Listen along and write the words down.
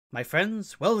My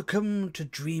friends, welcome to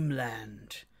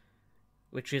Dreamland,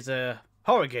 which is a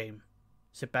horror game.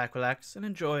 Sit back, relax, and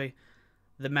enjoy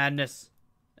the madness.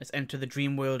 Let's enter the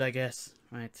dream world, I guess.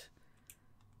 Right.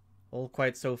 All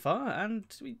quiet so far, and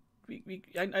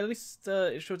at least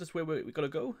it shows us where we gotta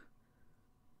go.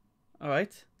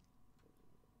 Alright.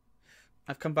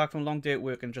 I've come back from a long day at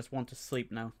work and just want to sleep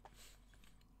now.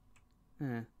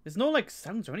 There's no, like,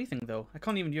 sounds or anything, though. I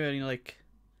can't even hear any, like,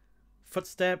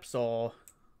 footsteps or...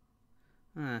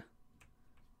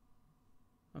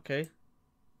 Okay.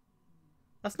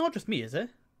 That's not just me, is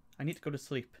it? I need to go to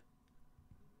sleep.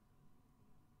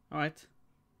 Alright.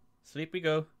 Sleep we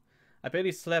go. I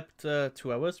barely slept 2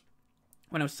 hours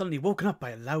when I was suddenly woken up by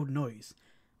a loud noise.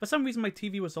 For some reason my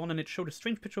TV was on and it showed a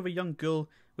strange picture of a young girl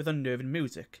with unnerving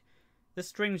music. This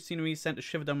strange scenery sent a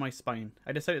shiver down my spine.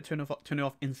 I decided to turn it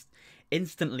off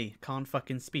instantly. Can't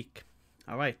fucking speak.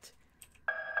 Alright.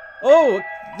 Oh,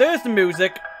 there's the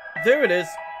music. There it is.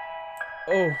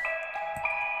 Oh.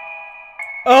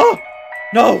 Oh!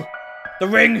 No! The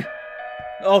ring!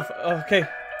 Oh, okay.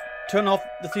 Turn off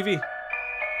the TV.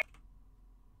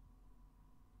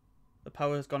 The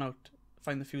power has gone out.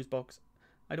 Find the fuse box.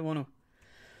 I don't want to.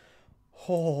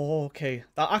 Oh, okay.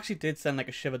 That actually did send like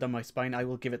a shiver down my spine. I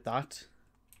will give it that.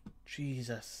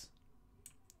 Jesus.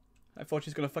 I thought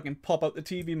she's gonna fucking pop out the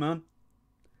TV, man.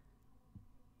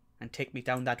 And take me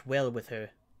down that well with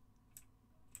her.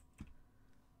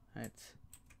 Right.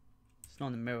 It's not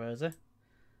in the mirror, is it?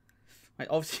 Right,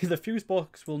 obviously the fuse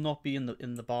box will not be in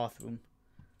the bathroom.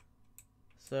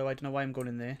 So I don't know why I'm going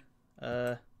in there.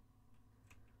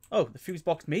 Oh, the fuse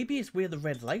box maybe is where the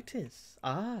red light is.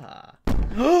 Ah.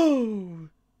 Oh!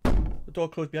 The door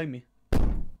closed behind me.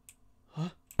 Huh?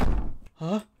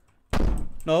 Huh?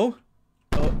 No.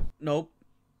 Oh, no.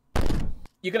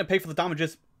 You're gonna pay for the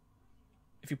damages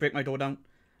if you break my door down.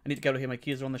 I need to get out of here. My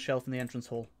keys are on the shelf in the entrance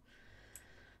hall.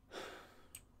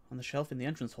 On the shelf in the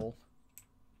entrance hall?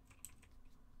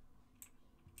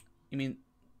 You mean...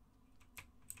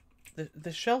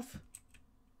 The shelf?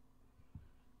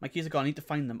 My keys are gone. I need to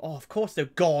find them. Oh, of course they're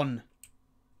gone.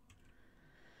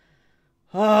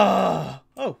 Ah!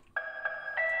 Oh.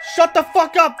 Shut the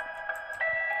fuck up!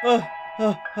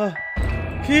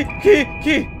 Key!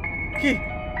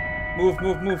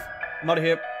 Move. I'm out of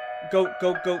here. Go.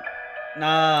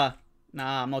 Nah,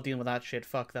 I'm not dealing with that shit.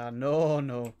 Fuck that.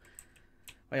 No.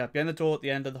 Oh yeah, behind the door at the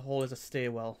end of the hall is a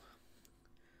stairwell.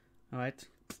 Alright.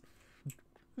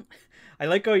 I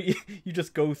like how you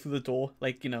just go through the door.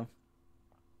 Like, you know.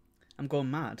 I'm going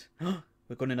mad.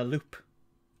 We're going in a loop.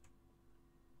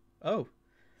 Oh.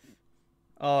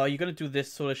 Oh, you're gonna do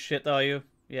this sort of shit, are you?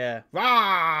 Yeah.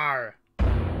 Rawr!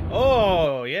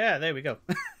 Oh, yeah, there we go.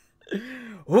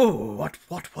 Oh,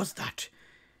 what was that?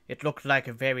 It looked like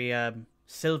a very,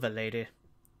 silver lady.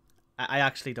 I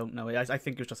actually don't know. I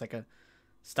think it was just like a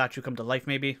statue come to life,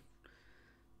 maybe.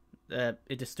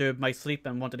 It disturbed my sleep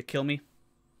and wanted to kill me.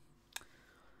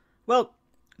 Well,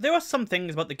 there are some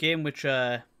things about the game which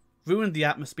ruined the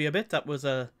atmosphere a bit. That was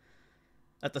at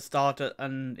the start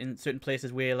and in certain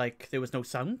places where like there was no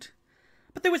sound.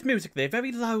 But there was music there,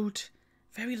 very loud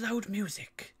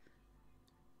music,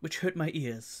 which hurt my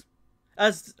ears,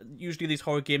 as usually these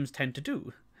horror games tend to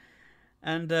do.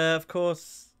 And of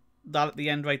course, that at the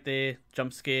end right there,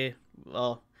 jump scare.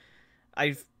 Well,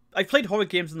 I've played horror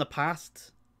games in the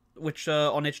past, which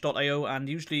on itch.io, and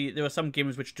usually there are some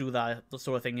games which do that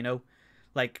sort of thing, you know,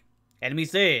 like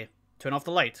enemies there, turn off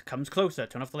the light, comes closer,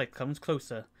 turn off the light, comes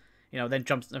closer, you know, then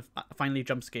finally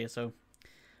jump scare. So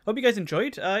hope you guys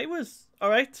enjoyed. It was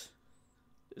alright.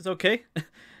 It's okay.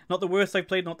 Not the worst I've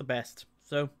played, not the best.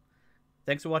 So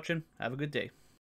thanks for watching. Have a good day.